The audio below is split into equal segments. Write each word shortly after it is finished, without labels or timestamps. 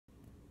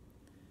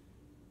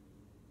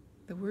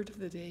The word of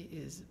the day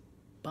is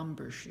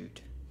bumpershoot.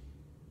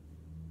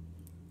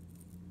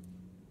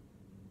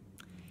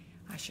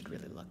 I should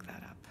really look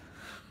that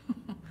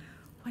up.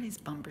 What is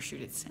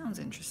bumpershoot? It sounds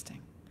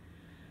interesting.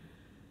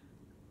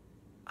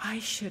 I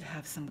should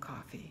have some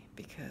coffee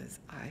because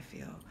I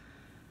feel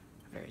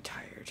very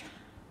tired.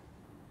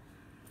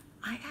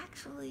 I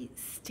actually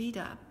stayed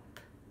up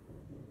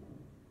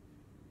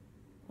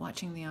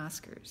watching the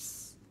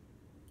Oscars.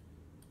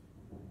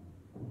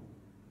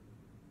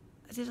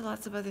 I did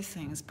lots of other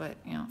things, but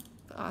you know,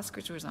 the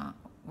Oscars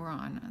were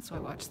on, and so I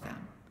watched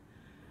them.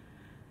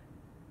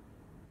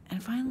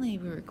 And finally,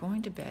 we were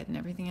going to bed, and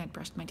everything, I'd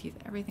brushed my teeth,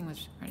 everything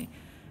was ready.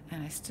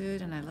 And I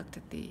stood and I looked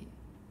at the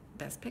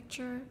Best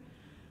Picture.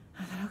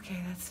 I thought,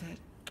 okay, that's it.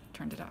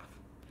 Turned it off.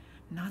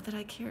 Not that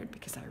I cared,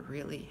 because I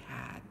really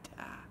had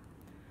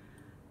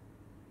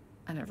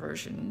an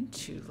aversion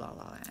to La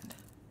La Land.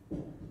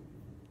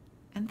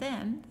 And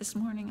then this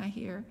morning I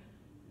hear,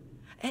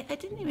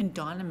 it didn't even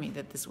dawn on me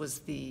that this was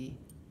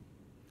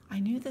I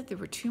knew that there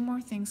were two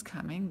more things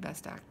coming,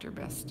 Best Actor,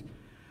 Best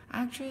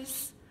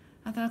Actress.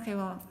 I thought, okay,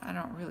 well, I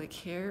don't really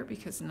care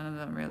because none of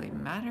them really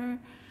matter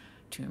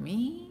to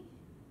me.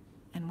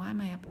 And why am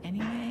I up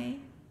anyway?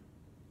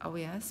 Oh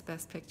yes,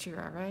 Best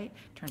Picture, all right.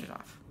 Turned it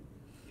off.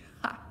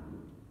 Ha!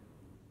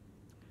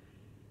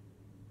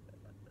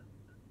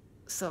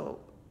 So,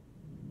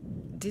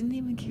 didn't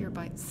even care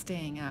about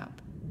staying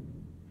up.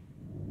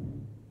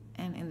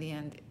 And in the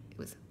end, it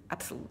was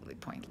absolutely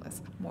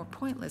pointless. More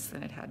pointless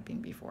than it had been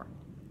before.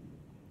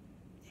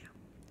 Yeah.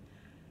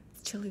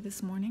 It's chilly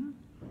this morning.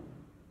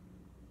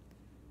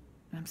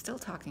 And I'm still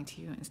talking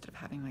to you instead of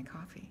having my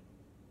coffee.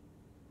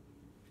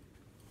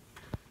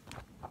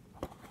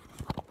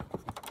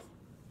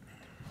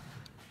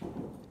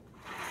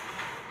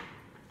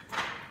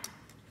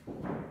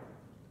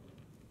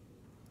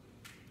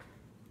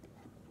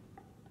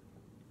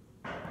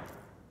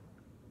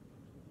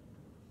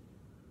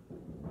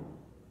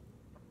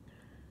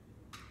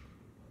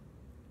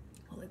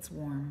 Well, it's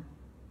warm,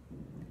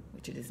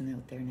 which it isn't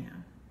out there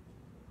now.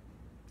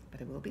 But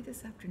it will be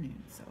this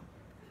afternoon, so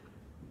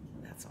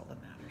that's all that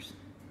matters.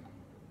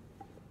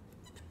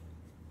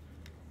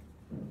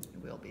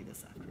 It will be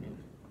this afternoon.